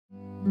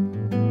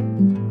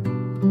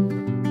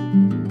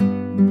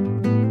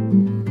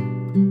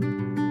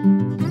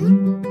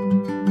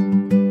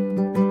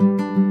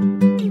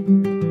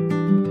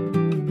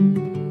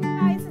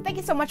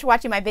much for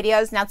watching my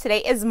videos. Now today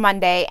is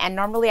Monday and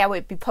normally I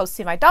would be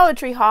posting my Dollar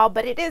Tree haul,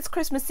 but it is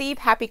Christmas Eve.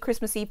 Happy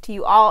Christmas Eve to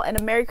you all and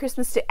a Merry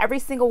Christmas to every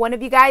single one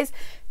of you guys.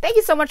 Thank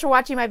you so much for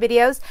watching my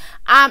videos.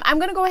 I'm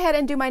going to go ahead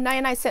and do my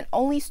 99-cent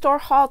only store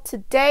haul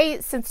today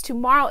since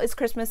tomorrow is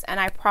Christmas and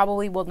I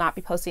probably will not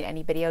be posting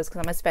any videos because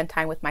I'm going to spend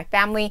time with my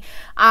family.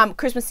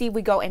 Christmas Eve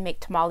we go and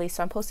make tamales,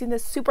 so I'm posting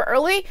this super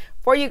early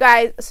for you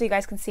guys so you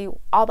guys can see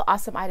all the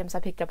awesome items I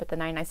picked up at the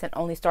 99-cent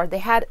only store. They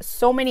had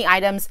so many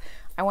items.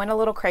 I went a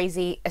little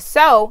crazy,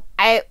 so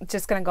I'm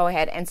just gonna go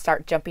ahead and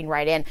start jumping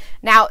right in.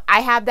 Now I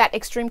have that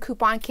extreme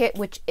coupon kit,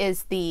 which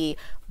is the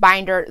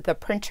binder, the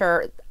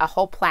printer, a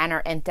whole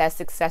planner, and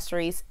desk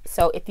accessories.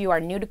 So if you are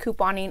new to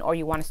couponing or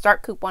you want to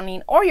start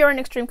couponing or you're an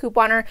extreme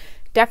couponer,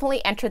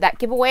 definitely enter that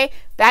giveaway.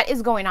 That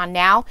is going on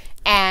now,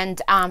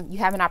 and you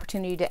have an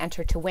opportunity to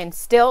enter to win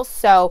still.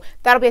 So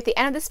that'll be at the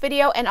end of this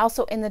video and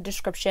also in the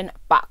description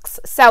box.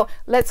 So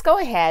let's go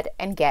ahead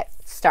and get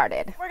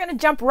started. We're gonna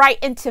jump right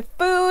into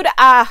food.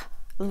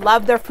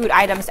 Love their food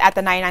items at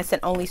the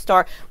 99-cent only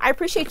store. I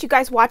appreciate you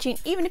guys watching.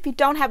 Even if you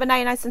don't have a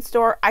 99-cent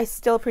store, I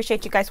still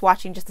appreciate you guys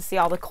watching just to see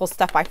all the cool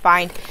stuff I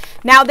find.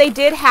 Now they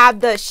did have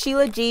the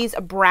Sheila G's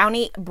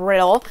brownie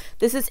brittle.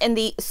 This is in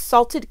the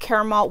salted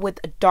caramel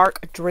with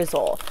dark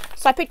drizzle.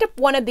 So I picked up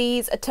one of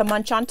these to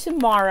munch on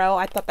tomorrow.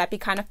 I thought that'd be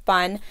kind of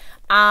fun.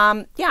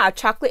 Yeah, a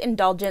chocolate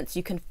indulgence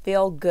you can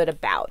feel good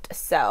about.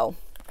 So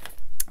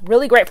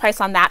really great price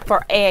on that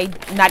for a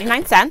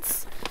 99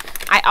 cents.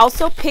 I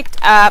also picked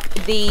up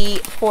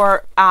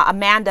for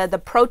Amanda, the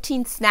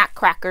protein snack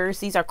crackers.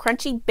 These are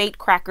crunchy baked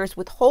crackers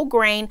with whole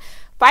grain,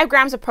 5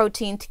 grams of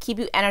protein to keep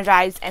you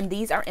energized, and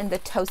these are in the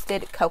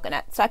toasted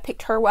coconut. So I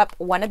picked her up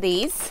one of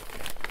these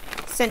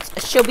since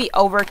she'll be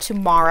over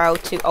tomorrow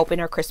to open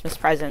her Christmas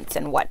presents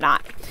and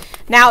whatnot.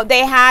 Now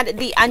they had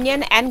the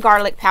onion and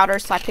garlic powder,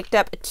 so I picked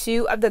up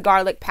 2 of the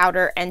garlic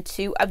powder and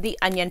 2 of the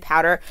onion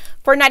powder.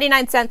 For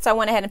 99 cents, I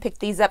went ahead and picked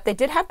these up. They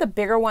did have the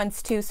bigger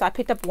ones too, so I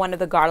picked up one of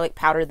the garlic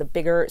powder, the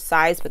bigger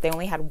size, but they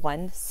only had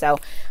one. So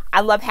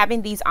I love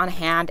having these on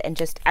hand and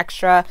just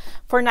extra.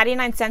 For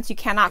 99 cents, you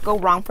cannot go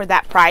wrong for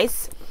that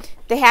price.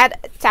 They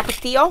had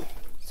tapatio,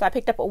 so I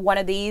picked up one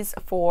of these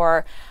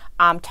for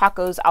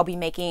tacos I'll be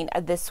making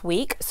this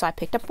week. So I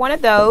picked up one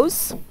of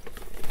those.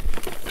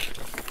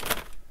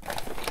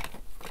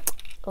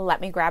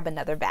 Let me grab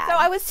another bag. So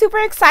I was super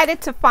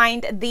excited to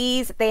find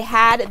these. They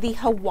had the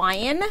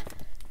Hawaiian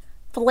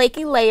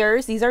flaky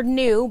layers. These are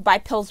new by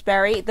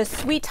Pillsbury, the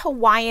sweet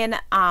Hawaiian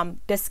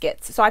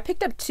biscuits. So I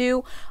picked up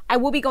 2. I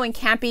will be going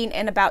camping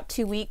in about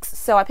 2 weeks,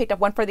 so I picked up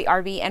one for the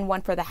RV and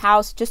one for the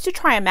house just to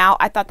try them out.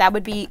 I thought that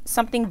would be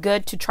something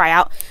good to try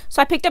out,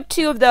 so I picked up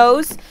 2 of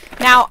those.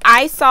 Now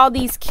I saw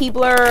these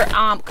Keebler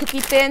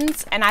cookie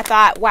thins and I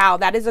thought, wow,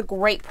 that is a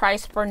great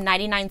price for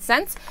 99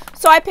 cents.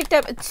 So I picked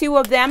up 2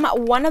 of them.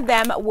 One of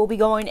them will be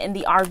going in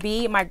the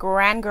RV. My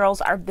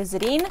grandgirls are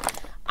visiting.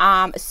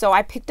 So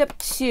I picked up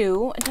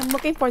 2 and I'm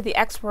looking for the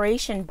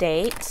expiration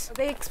date.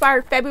 They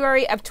expired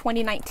February of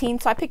 2019.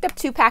 So I picked up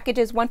 2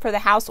 packages, one for the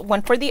house,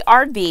 one for the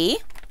RV.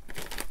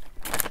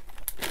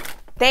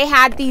 They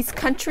had these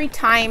Country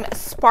Time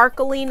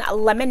sparkling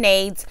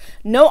lemonades,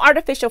 no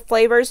artificial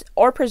flavors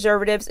or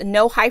preservatives,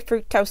 no high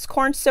fructose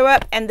corn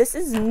syrup, and this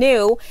is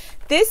new.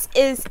 This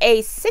is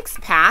a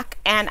 6-pack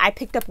and I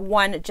picked up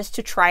one just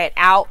to try it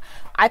out.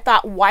 I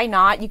thought, why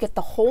not? You get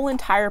the whole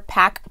entire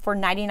pack for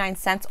 99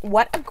 cents.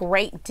 What a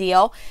great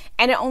deal.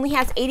 And it only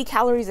has 80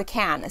 calories a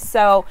can.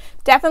 So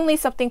definitely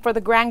something for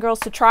the grandgirls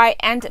to try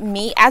and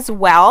me as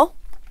well.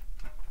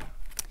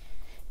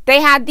 They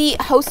had the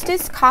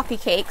Hostess coffee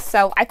cakes.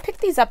 So I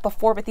picked these up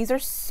before, but these are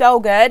so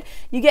good.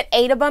 You get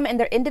 8 of them and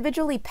they're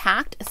individually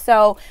packed.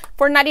 So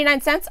for 99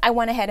 cents, I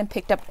went ahead and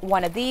picked up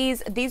one of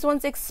these. These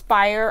ones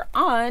expire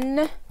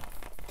on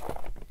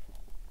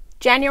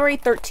January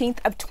 13th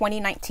of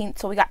 2019.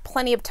 So we got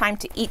plenty of time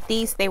to eat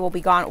these. They will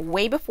be gone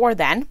way before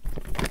then.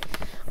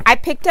 I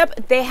picked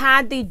up, they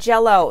had the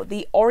Jell-O,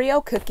 the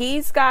Oreo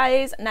cookies,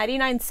 guys,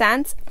 99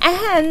 cents.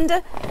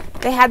 And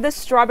they had the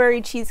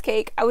strawberry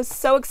cheesecake. I was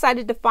so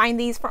excited to find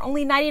these for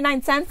only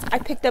 99 cents. I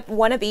picked up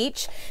one of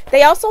each.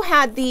 They also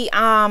had the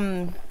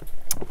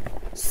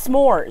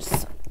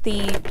s'mores,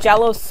 the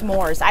Jell-O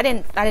s'mores. I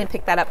didn't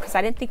pick that up because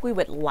I didn't think we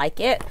would like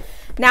it.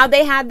 Now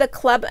they had the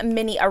Club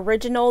Mini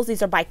Originals.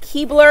 These are by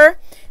Keebler.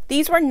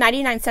 These were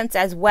 99 cents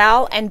as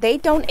well, and they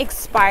don't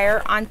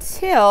expire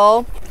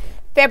until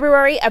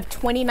February of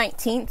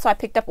 2019. So I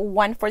picked up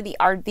one for the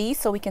RV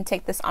so we can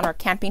take this on our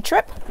camping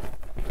trip.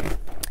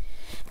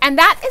 And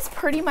that is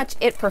pretty much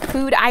it for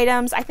food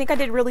items. I think I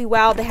did really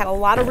well. They had a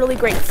lot of really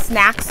great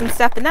snacks and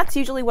stuff, and that's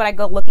usually what I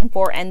go looking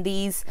for, and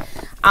these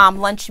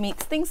lunch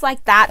meats, things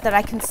like that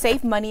I can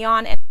save money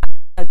on and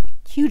a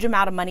huge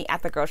amount of money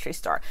at the grocery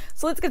store.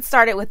 So let's get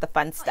started with the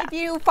fun stuff. If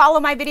you follow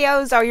my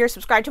videos or you're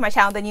subscribed to my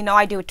channel, then you know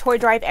I do a toy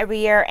drive every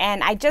year,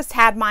 and I just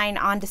had mine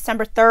on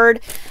December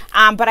 3rd,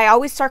 but I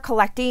always start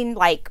collecting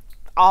like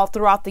all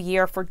throughout the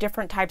year for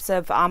different types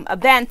of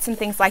events and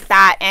things like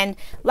that. And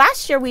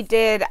last year we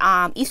did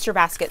Easter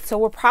baskets, so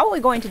we're probably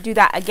going to do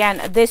that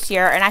again this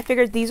year. And I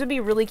figured these would be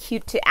really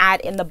cute to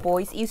add in the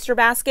boys' Easter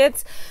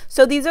baskets.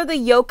 So these are the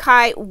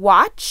Yokai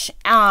Watch,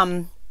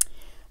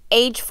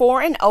 age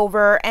 4 and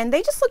over, and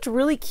they just looked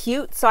really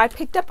cute. So I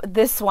picked up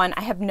this one.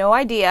 I have no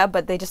idea,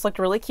 but they just looked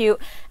really cute.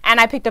 And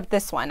I picked up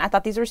this one. I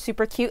thought these were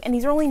super cute, and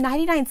these are only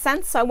 99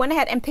 cents. So I went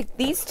ahead and picked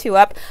these two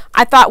up.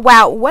 I thought,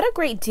 wow, what a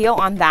great deal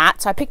on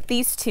that. So I picked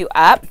these two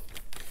up.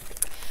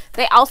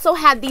 They also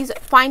had these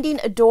Finding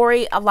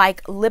Dory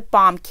like lip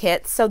balm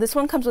kits. So this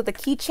one comes with a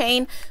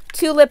keychain,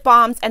 2 lip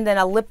balms, and then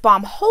a lip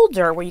balm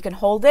holder where you can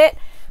hold it.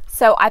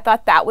 So I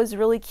thought that was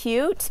really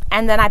cute.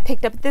 And then I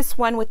picked up this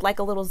one with like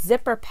a little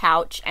zipper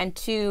pouch and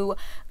 2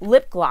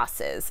 lip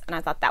glosses. And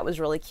I thought that was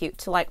really cute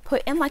to like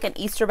put in like an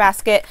Easter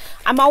basket.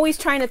 I'm always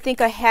trying to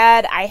think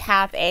ahead.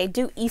 I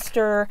do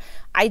Easter,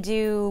 I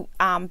do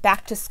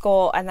back to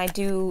school, and I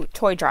do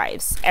toy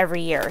drives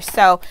every year.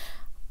 So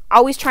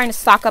always trying to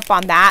stock up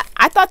on that.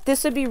 I thought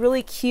this would be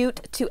really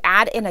cute to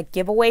add in a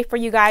giveaway for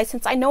you guys,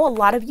 since I know a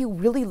lot of you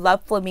really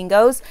love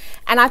flamingos,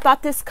 and I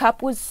thought this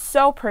cup was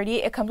so pretty.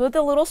 It comes with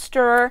a little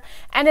stirrer,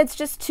 and it's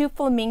just 2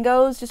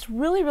 flamingos, just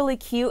really, really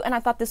cute. And I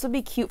thought this would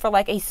be cute for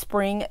like a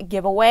spring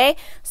giveaway.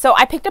 So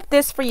I picked up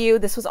this for you.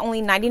 This was only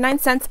 99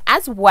 cents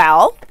as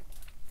well.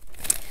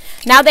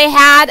 Now they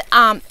had,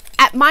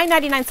 at my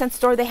 99-cent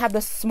store, they have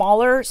the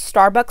smaller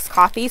Starbucks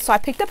coffee. So I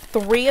picked up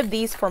 3 of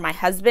these for my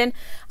husband.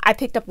 I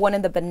picked up 1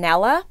 in the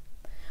vanilla,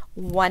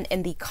 1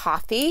 in the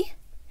coffee,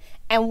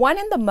 and 1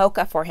 in the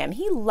mocha for him.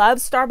 He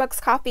loves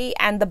Starbucks coffee,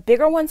 and the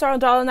bigger ones are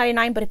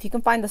 $1.99, but if you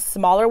can find the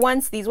smaller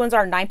ones, these ones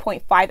are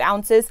 9.5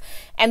 ounces,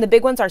 and the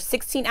big ones are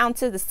 16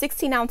 ounces. The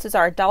 16 ounces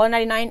are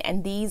 $1.99,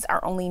 and these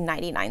are only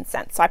 99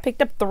 cents. So I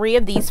picked up 3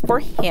 of these for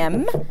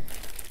him.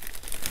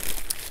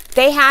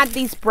 They had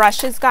these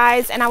brushes,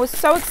 guys, and I was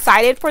so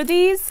excited for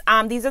these.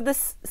 These are the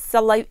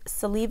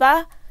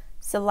Silivia.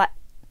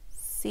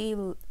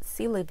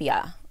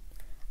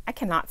 I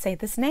cannot say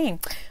this name.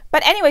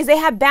 But anyways, they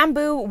have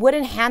bamboo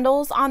wooden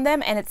handles on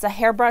them, and it's a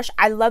hairbrush.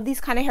 I love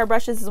these kind of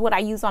hairbrushes. This is what I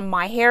use on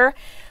my hair.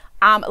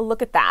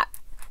 Look at that.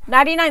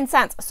 99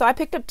 cents. So I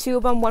picked up 2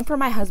 of them, 1 for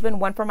my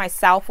husband, 1 for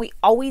myself. We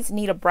always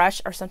need a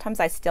brush, or sometimes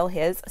I steal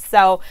his.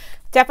 So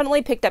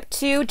definitely picked up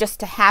 2 just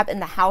to have in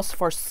the house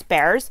for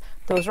spares.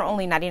 Those are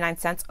only 99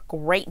 cents.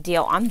 Great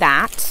deal on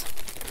that.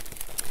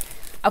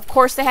 Of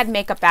course, they had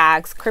makeup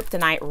bags,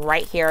 Kryptonite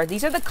right here.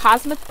 These are the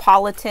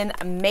Cosmopolitan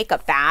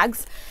makeup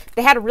bags.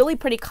 They had really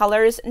pretty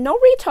colors. No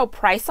retail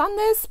price on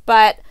this,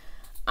 but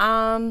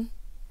I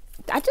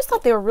just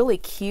thought they were really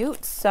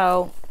cute.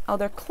 So, oh,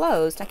 they're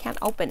closed. I can't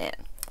open it.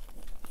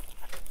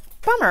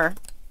 Bummer.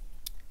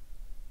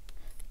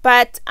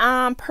 But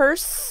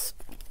purse,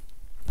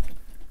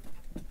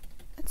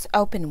 let's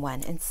open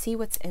one and see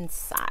what's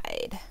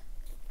inside.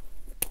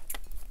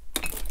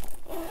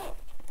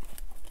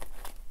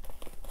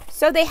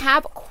 So they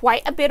have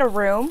quite a bit of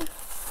room.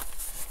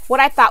 What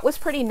I thought was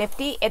pretty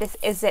nifty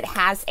is it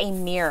has a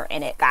mirror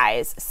in it,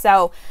 guys.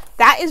 So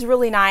that is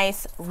really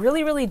nice,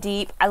 really, really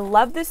deep. I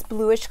love this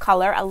bluish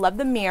color. I love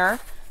the mirror.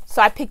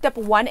 So I picked up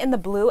 1 in the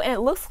blue, and it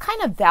looks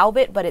kind of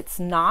velvet, but it's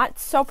not.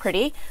 So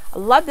pretty. I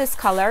love this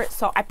color.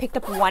 So I picked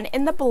up 1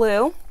 in the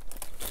blue.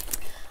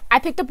 I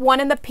picked up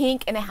 1 in the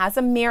pink, and it has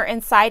a mirror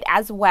inside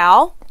as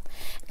well.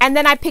 And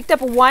then I picked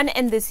up 1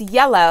 in this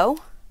yellow,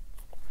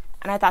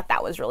 and I thought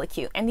that was really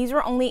cute. And these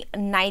were only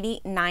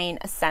 99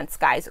 cents,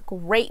 guys.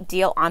 Great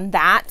deal on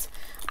that.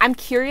 I'm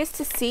curious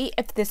to see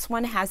if this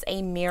one has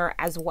a mirror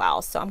as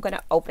well. So I'm going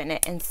to open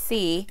it and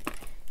see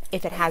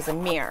if it has a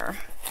mirror.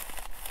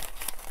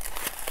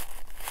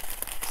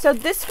 So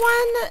this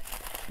one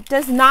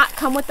does not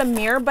come with a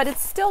mirror, but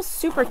it's still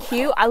super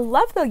cute. I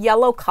love the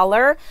yellow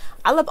color.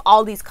 I love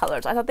all these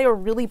colors. I thought they were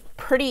really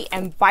pretty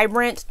and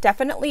vibrant.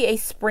 Definitely a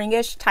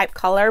springish type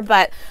color,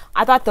 but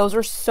I thought those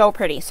were so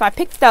pretty. So I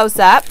picked those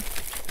up.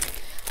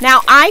 Now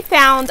I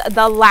found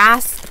the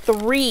last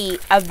 3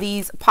 of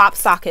these pop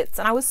sockets,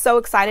 and I was so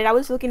excited. I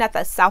was looking at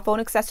the cell phone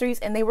accessories,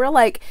 and they were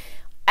like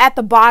at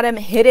the bottom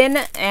hidden,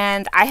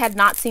 and I had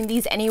not seen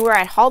these anywhere.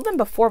 I hauled them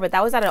before, but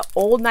that was at an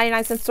old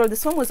 99-cent store.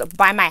 This one was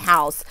by my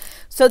house.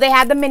 So they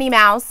had the Minnie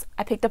Mouse.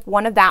 I picked up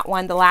 1 of that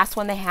one, the last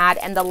one they had,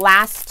 and the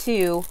last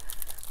 2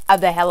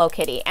 of the Hello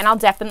Kitty. And I'll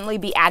definitely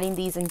be adding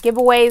these in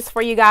giveaways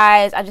for you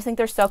guys. I just think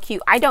they're so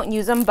cute. I don't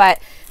use them, but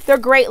they're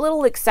great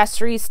little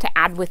accessories to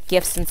add with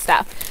gifts and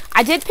stuff.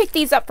 I did pick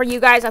these up for you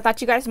guys. I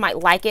thought you guys might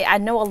like it. I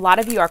know a lot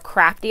of you are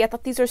crafty. I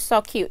thought these are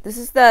so cute. This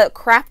is the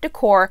Craft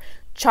Decor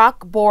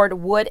chalkboard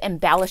wood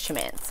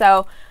embellishment.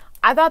 So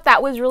I thought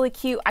that was really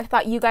cute. I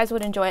thought you guys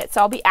would enjoy it.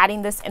 So I'll be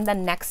adding this in the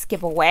next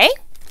giveaway.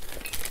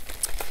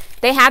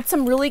 They had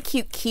some really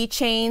cute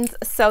keychains.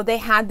 So they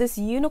had this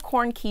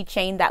unicorn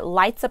keychain that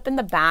lights up in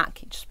the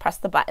back. You just press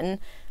the button.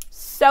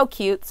 So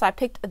cute. So I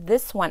picked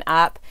this one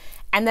up.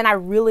 And then I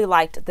really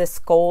liked this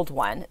gold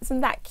one. Isn't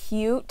that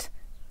cute?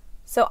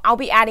 So I'll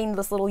be adding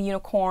this little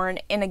unicorn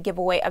in a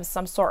giveaway of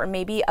some sort, or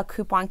maybe a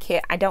coupon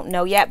kit. I don't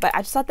know yet, but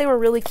I just thought they were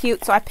really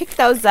cute. So I picked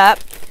those up.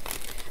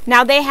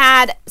 Now they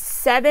had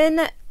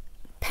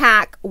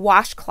 7-pack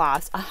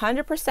washcloths,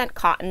 100%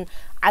 cotton.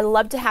 I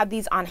love to have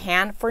these on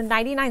hand for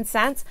 99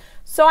 cents.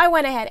 So I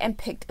went ahead and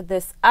picked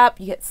this up.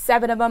 You get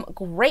 7 of them.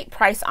 Great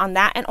price on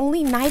that, and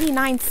only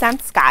 99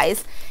 cents,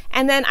 guys.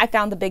 And then I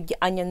found the big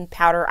onion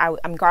powder,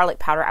 garlic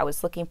powder I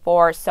was looking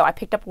for. So I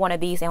picked up one of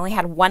these. I only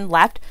had one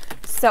left,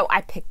 so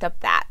I picked up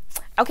that.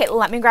 Okay,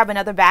 let me grab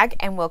another bag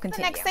and we'll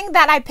continue. The next thing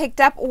that I picked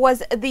up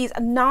was these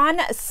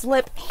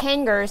non-slip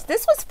hangers.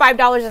 This was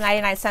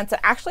 $5.99. I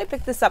actually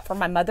picked this up for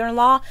my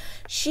mother-in-law.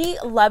 She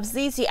loves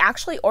these. She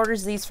actually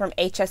orders these from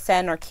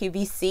HSN or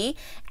QVC,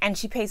 and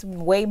she pays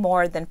way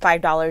more than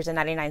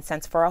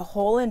 $5.99 for a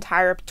whole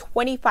entire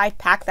 25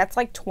 pack. That's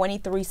like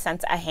 23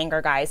 cents a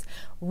hanger, guys.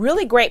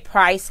 Really great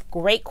price,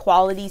 great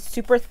quality,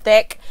 super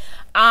thick.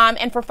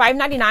 And for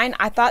 $5.99,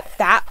 I thought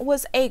that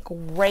was a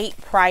great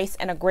price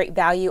and a great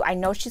value. I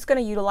know she's going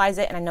to utilize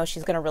it, and I know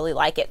she's going to really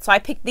like it. So I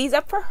picked these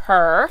up for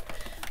her.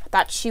 I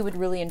thought she would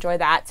really enjoy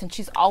that since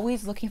she's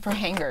always looking for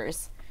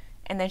hangers.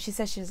 And then she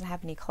says she doesn't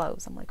have any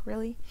clothes. I'm like,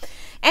 really?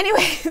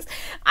 Anyways,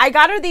 I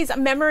got her these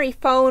memory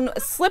foam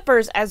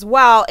slippers as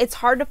well. It's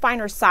hard to find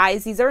her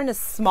size. These are in a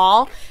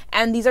small,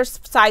 and these are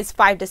size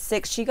 5 to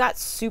 6. She got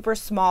super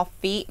small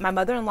feet. My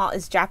mother-in-law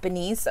is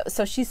Japanese,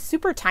 so she's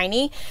super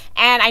tiny.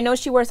 And I know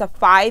she wears a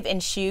 5 in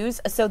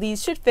shoes, so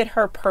these should fit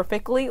her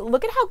perfectly.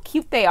 Look at how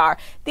cute they are.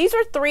 These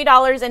are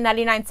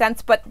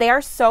 $3.99, but they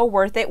are so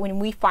worth it. When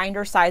we find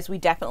her size, we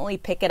definitely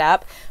pick it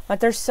up. But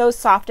they're so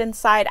soft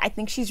inside. I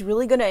think she's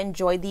really going to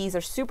enjoy these.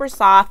 They're super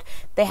soft.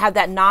 They have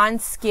that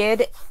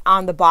non-skid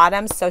on the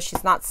bottom, so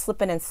she's not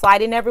slipping and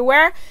sliding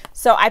everywhere.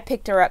 So I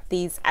picked her up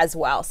these as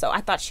well. So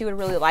I thought she would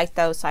really like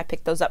those, so I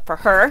picked those up for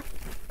her.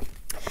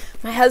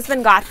 My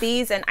husband got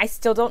these, and I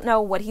still don't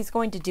know what he's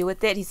going to do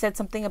with it. He said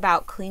something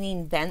about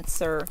cleaning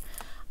vents, or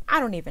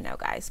I don't even know,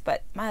 guys,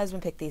 but my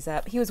husband picked these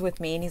up. He was with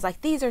me, and he's like,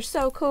 these are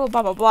so cool,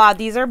 blah, blah, blah.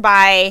 These are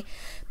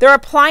they're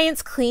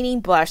appliance cleaning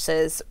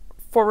brushes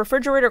for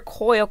refrigerator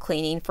coil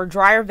cleaning, for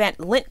dryer vent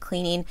lint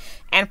cleaning,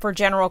 and for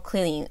general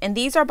cleaning. And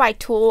these are by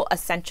Tool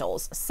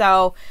Essentials.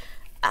 So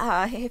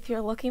if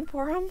you're looking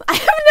for them, I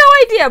have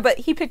no idea, but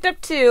he picked up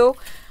 2.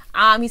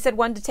 He said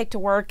one to take to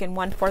work and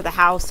one for the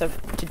house, or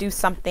to do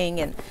something.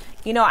 And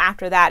you know,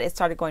 after that, it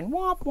started going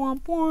womp,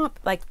 womp, womp,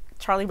 like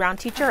Charlie Brown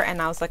teacher.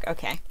 And I was like,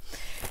 okay.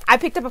 I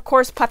picked up, of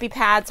course, puppy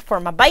pads for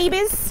my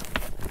babies.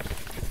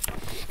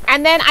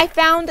 And then I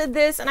found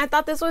this, and I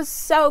thought this was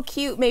so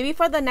cute. Maybe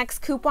for the next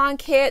coupon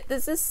kit.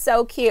 This is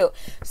so cute.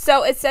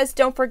 So it says,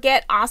 don't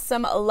forget,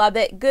 awesome, love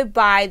it, good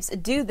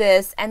vibes, do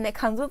this. And it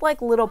comes with like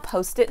little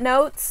Post-it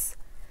notes.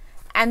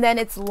 And then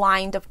it's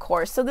lined, of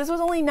course. So this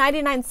was only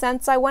 99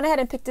 cents. So I went ahead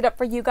and picked it up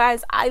for you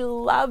guys. I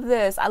love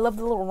this. I love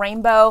the little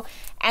rainbow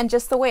and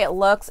just the way it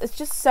looks. It's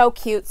just so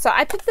cute. So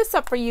I picked this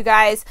up for you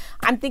guys.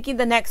 I'm thinking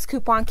the next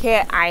coupon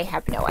kit, I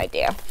have no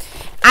idea.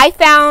 I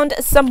found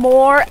some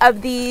more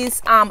of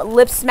these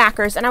lip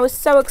smackers, and I was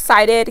so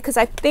excited because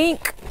I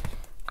think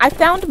I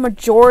found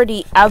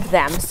majority of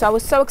them. So I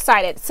was so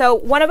excited. So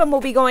one of them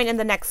will be going in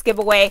the next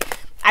giveaway.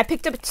 I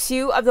picked up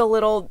 2 of the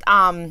little,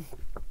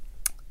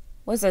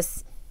 what is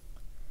this?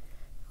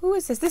 Who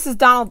is this? This is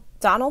Donald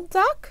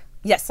Duck?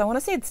 Yes, I want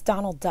to say it's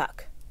Donald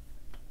Duck.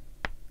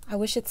 I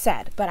wish it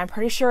said, but I'm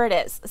pretty sure it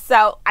is.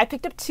 So I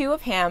picked up 2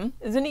 of him.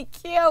 Isn't he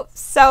cute?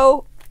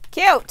 So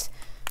cute.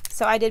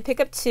 So I did pick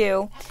up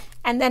 2.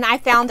 And then I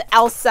found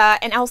Elsa,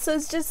 and Elsa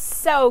is just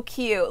so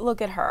cute.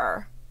 Look at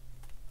her.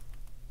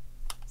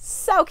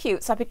 So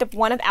cute. So I picked up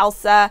 1 of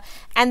Elsa,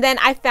 and then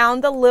I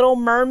found the Little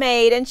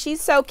Mermaid, and she's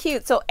so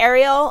cute. So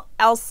Ariel,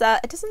 Elsa,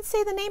 it doesn't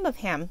say the name of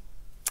him,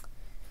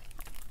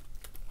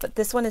 but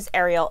this one is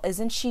Ariel.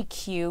 Isn't she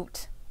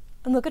cute?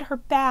 And look at her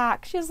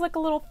back. She has like a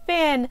little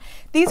fin.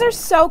 These are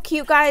so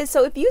cute, guys.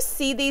 So if you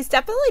see these,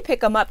 definitely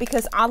pick them up,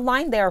 because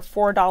online they are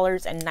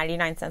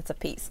 $4.99 a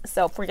piece.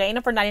 So if we're getting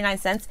them for 99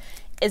 cents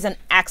is an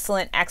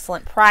excellent,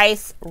 excellent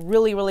price.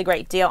 Really, really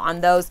great deal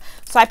on those.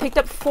 So I picked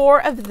up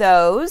 4 of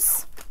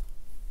those.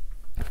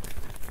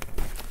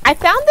 I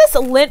found this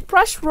lint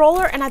brush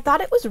roller, and I thought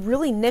it was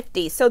really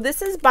nifty. So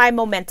this is by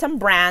Momentum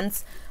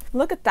Brands.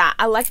 Look at that.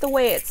 I like the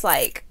way it's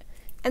like,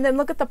 and then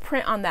look at the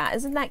print on that.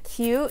 Isn't that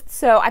cute?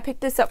 So I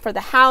picked this up for the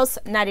house,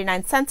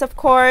 99 cents, of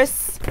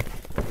course.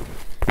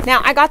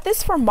 Now I got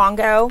this from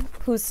Mongo,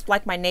 who's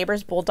like my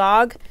neighbor's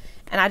bulldog,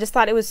 and I just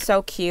thought it was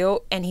so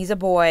cute, and he's a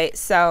boy.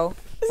 So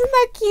isn't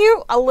that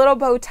cute? A little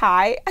bow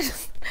tie.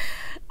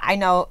 I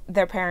know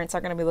their parents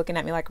are going to be looking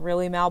at me like,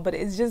 really, Mel? But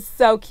it's just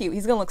so cute.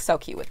 He's going to look so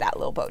cute with that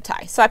little bow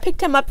tie. So I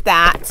picked him up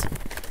that.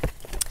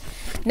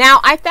 Now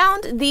I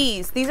found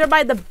these. These are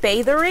by the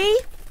Bathery.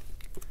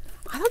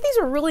 I thought these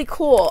were really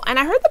cool. And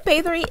I heard the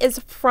Bathery is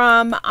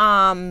from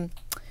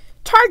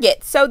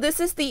Target. So this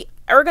is the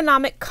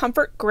ergonomic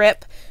comfort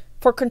grip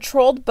for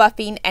controlled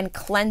buffing and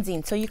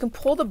cleansing. So you can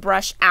pull the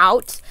brush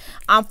out.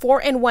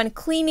 4-in-1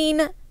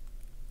 cleaning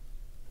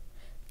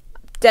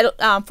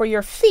for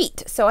your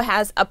feet. So it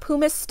has a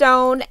pumice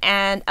stone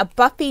and a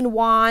buffing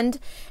wand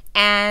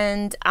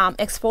and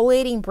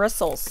exfoliating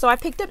bristles. So I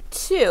picked up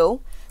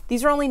 2.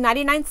 These are only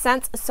 99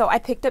 cents, so I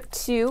picked up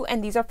 2,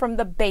 and these are from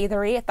the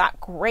Bathery. I thought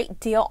great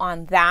deal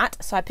on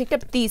that, so I picked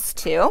up these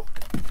 2.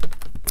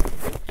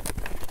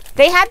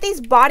 They had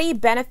these Body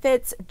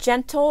Benefits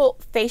Gentle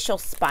Facial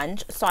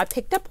Sponge, so I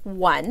picked up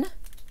 1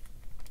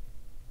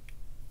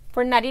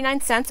 for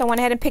 99 cents. I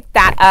went ahead and picked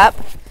that up.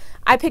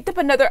 I picked up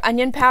another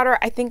onion powder.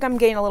 I think I'm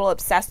getting a little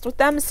obsessed with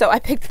them, so I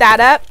picked that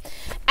up.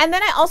 And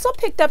then I also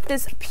picked up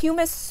this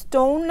Pumice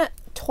Stone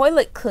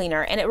Toilet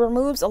Cleaner, and it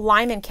removes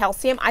lime and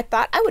calcium. I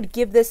thought I would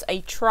give this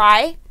a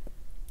try.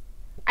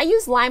 I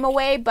use Lime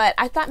Away, but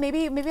I thought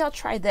maybe I'll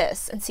try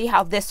this and see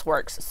how this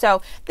works.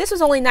 So this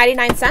was only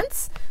 99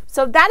 cents.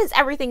 So that is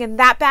everything in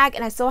that bag,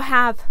 and I still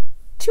have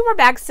 2 more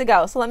bags to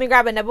go. So let me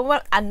grab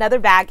another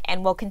bag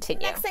and we'll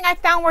continue. Next thing I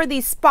found were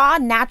these Spa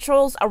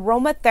Naturals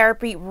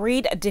Aromatherapy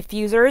Reed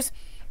Diffusers.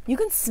 You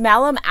can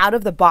smell them out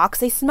of the box.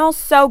 They smell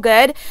so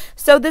good.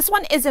 So this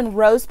one is in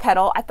Rose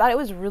Petal. I thought it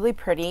was really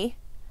pretty.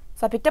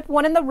 So I picked up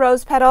 1 in the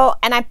Rose Petal,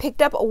 and I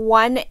picked up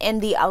 1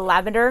 in the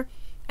Lavender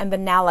and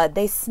Vanilla.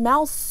 They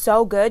smell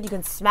so good. You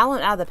can smell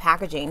them out of the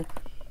packaging.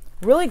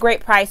 Really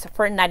great price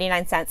for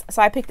 99 cents.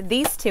 So I picked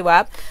these 2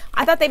 up.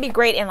 I thought they'd be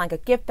great in like a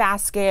gift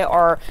basket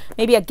or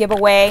maybe a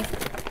giveaway.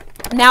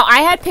 Now, I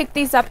had picked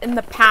these up in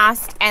the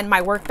past, and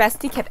my work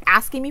bestie kept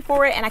asking me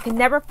for it, and I could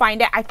never find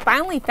it. I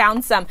finally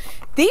found some.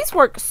 These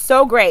work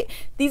so great.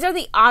 These are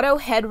the Auto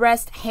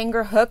Headrest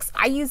Hanger Hooks.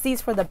 I use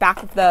these for the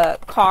back of the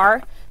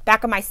car,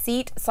 back of my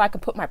seat, so I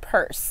could put my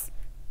purse.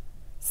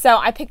 So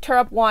I picked her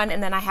up 1,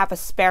 and then I have a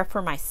spare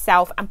for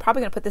myself. I'm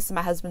probably going to put this in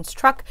my husband's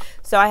truck.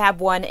 So I have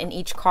 1 in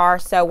each car.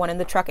 So 1 in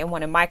the truck and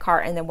 1 in my car,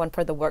 and then 1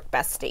 for the work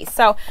bestie.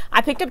 So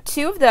I picked up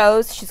 2 of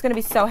those. She's going to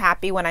be so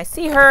happy when I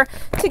see her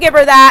to give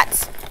her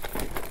that.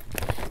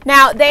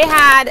 Now, they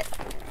had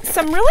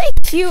some really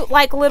cute,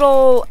 like,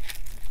 little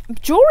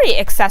jewelry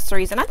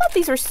accessories, and I thought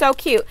these were so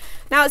cute.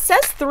 Now, it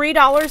says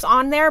 $3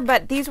 on there,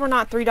 but these were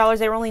not $3.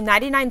 They were only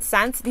 99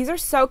 cents. These are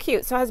so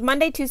cute. So it has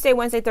Monday, Tuesday,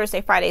 Wednesday,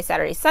 Thursday, Friday,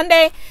 Saturday,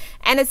 Sunday,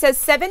 and it says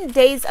 7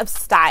 days of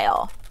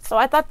style. So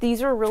I thought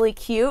these were really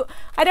cute.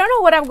 I don't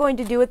know what I'm going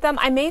to do with them.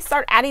 I may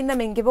start adding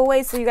them in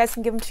giveaways so you guys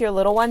can give them to your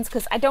little ones,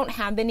 because I don't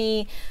have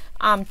any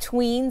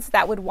tweens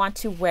that would want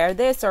to wear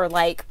this, or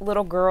like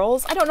little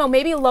girls. I don't know,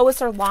 maybe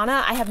Lois or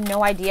Lana. I have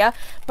no idea.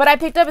 But I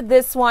picked up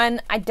this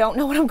one. I don't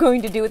know what I'm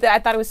going to do with it. I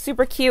thought it was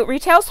super cute.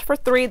 Retails for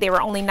 3. They were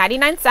only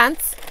 99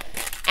 cents.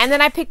 And then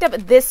I picked up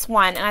this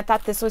one, and I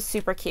thought this was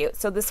super cute.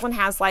 So this one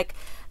has like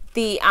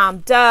the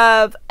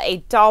dove, a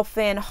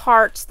dolphin,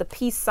 hearts, the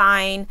peace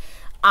sign,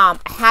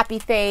 happy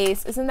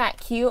face. Isn't that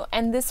cute?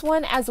 And this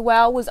one as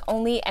well was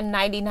only at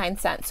 99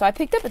 cents. So I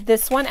picked up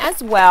this one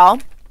as well.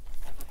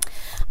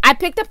 I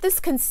picked up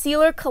this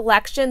concealer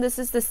collection. This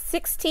is the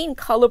 16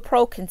 Color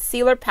Pro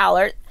Concealer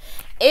Palette.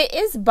 It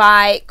is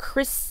by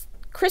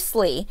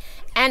Chrisley,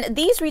 and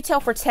these retail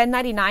for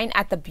 $10.99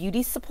 at the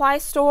beauty supply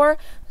store,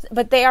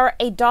 but they are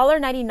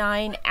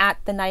 $1.99 at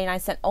the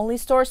 99-cent only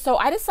store. So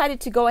I decided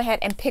to go ahead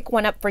and pick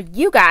one up for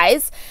you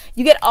guys.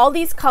 You get all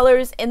these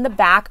colors in the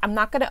back. I'm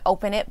not going to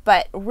open it,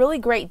 but really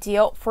great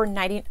deal for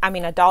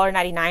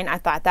 $1.99. I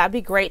thought that'd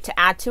be great to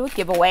add to a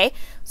giveaway,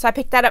 so I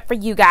picked that up for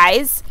you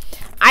guys.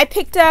 I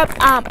picked up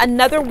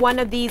another one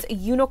of these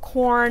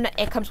unicorn.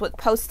 It comes with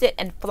Post-it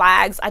and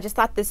flags. I just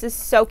thought this is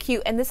so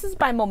cute, and this is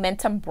by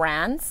Momentum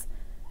Brands.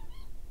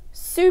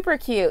 Super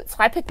cute. So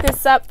I picked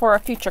this up for a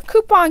future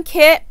coupon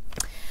kit.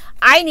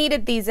 I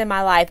needed these in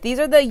my life. These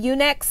are the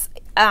Unex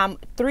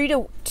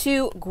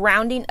 3-to-2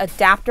 grounding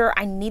adapter.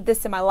 I need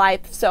this in my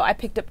life, so I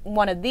picked up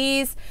one of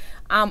these.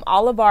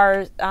 All of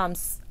ours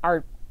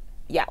are,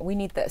 yeah, we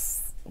need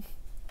this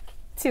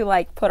to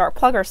like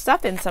plug our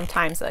stuff in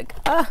sometimes. Like,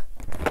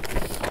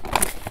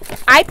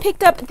 I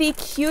picked up the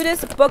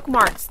cutest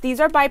bookmarks. These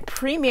are by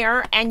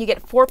Premier, and you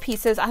get 4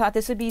 pieces. I thought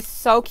this would be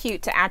so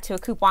cute to add to a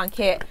coupon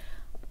kit.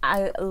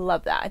 I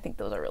love that. I think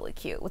those are really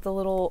cute with the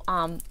little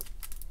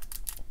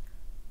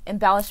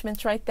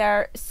embellishments right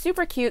there.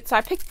 Super cute. So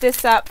I picked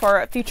this up for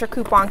a future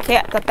coupon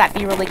kit. I thought that'd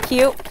be really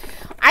cute.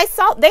 I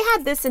saw they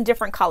had this in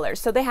different colors.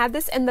 So they had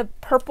this in the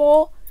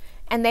purple,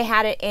 and they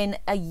had it in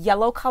a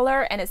yellow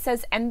color, and it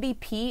says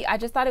MVP. I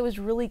just thought it was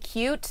really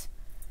cute.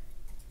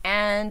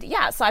 And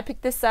yeah, so I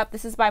picked this up.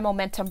 This is by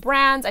Momentum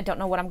Brands. I don't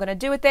know what I'm going to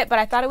do with it, but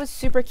I thought it was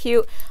super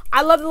cute.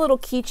 I love the little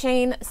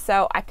keychain,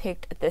 so I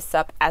picked this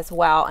up as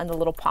well. And the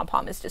little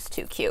pom-pom is just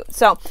too cute.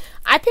 So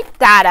I picked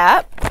that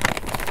up.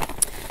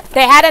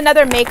 They had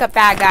another makeup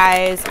bag,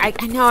 guys. I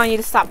know I need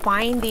to stop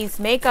buying these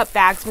makeup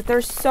bags, but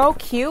they're so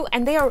cute,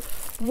 and they are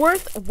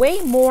worth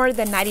way more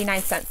than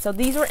 99 cents. So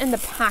these were in the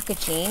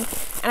packaging,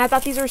 and I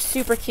thought these were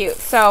super cute.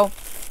 So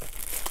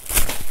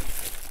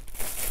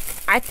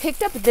I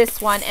picked up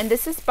this one, and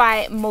this is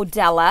by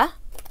Modella,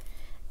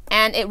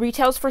 and it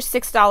retails for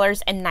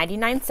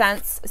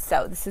 $6.99.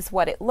 So this is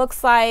what it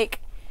looks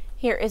like.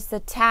 Here is the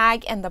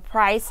tag and the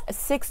price,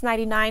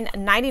 $6.99,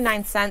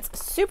 99 cents.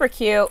 Super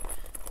cute.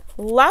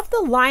 Love the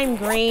lime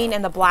green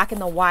and the black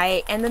and the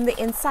white, and then the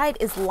inside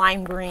is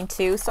lime green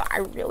too, so I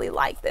really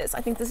like this.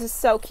 I think this is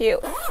so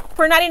cute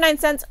for 99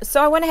 cents.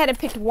 So I went ahead and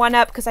picked one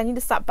up because I need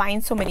to stop buying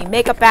so many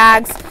makeup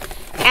bags.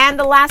 And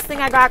the last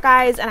thing I got,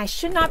 guys, and I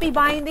should not be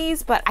buying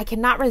these, but I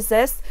cannot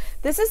resist.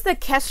 This is the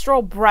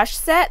Kestrel brush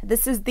set.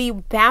 This is the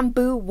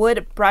bamboo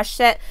wood brush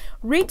set.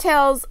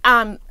 Retails,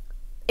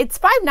 it's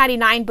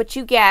 $5.99, but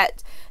you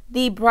get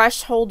the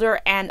brush holder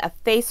and a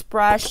face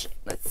brush.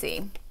 Let's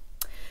see.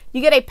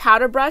 You get a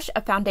powder brush,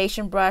 a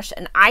foundation brush,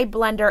 an eye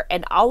blender,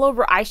 an all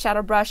over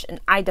eyeshadow brush, an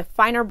eye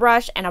definer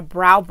brush, and a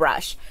brow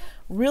brush.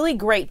 Really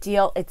great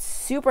deal. It's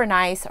super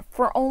nice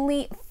for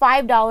only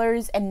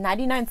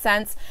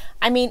 $5.99.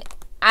 I mean,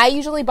 I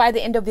usually buy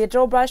the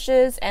individual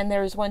brushes, and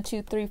there's $1,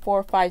 $2, $3,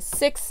 $4, $5,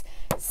 $6,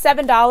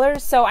 $7,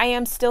 so I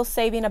am still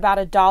saving about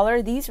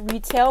 $1. These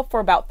retail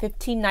for about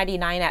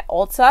 $15.99 at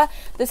Ulta.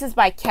 This is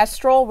by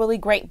Kestrel, really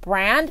great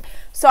brand.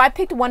 So I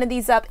picked one of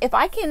these up. If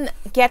I can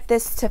get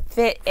this to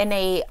fit in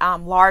a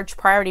large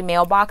priority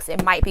mailbox,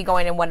 it might be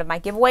going in one of my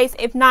giveaways.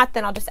 If not,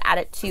 then I'll just add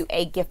it to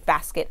a gift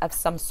basket of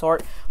some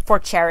sort for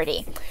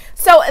charity.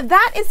 So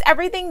that is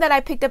everything that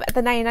I picked up at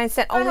the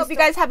 99-cent only. I hope you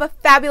guys have a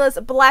fabulous,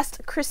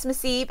 blessed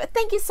Christmas Eve.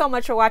 Thank you so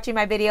much for watching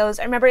my videos.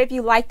 Remember, if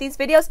you like these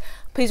videos,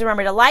 please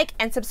remember to like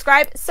and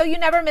subscribe so you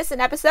never miss an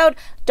episode.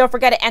 Don't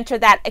forget to enter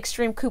that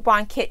Extreme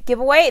Coupon Kit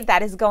giveaway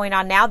that is going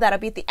on now. That'll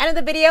be at the end of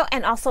the video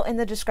and also in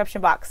the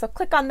description box. So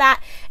click on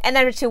that and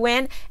enter to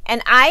win.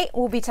 And I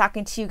will be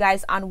talking to you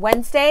guys on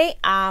Wednesday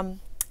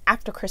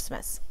after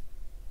Christmas.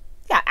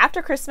 Yeah,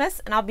 after Christmas,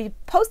 and I'll be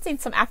posting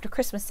some after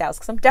Christmas sales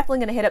because I'm definitely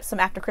going to hit up some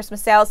after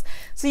Christmas sales.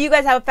 So you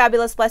guys have a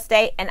fabulous, blessed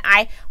day, and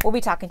I will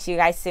be talking to you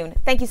guys soon.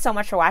 Thank you so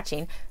much for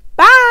watching.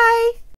 Bye!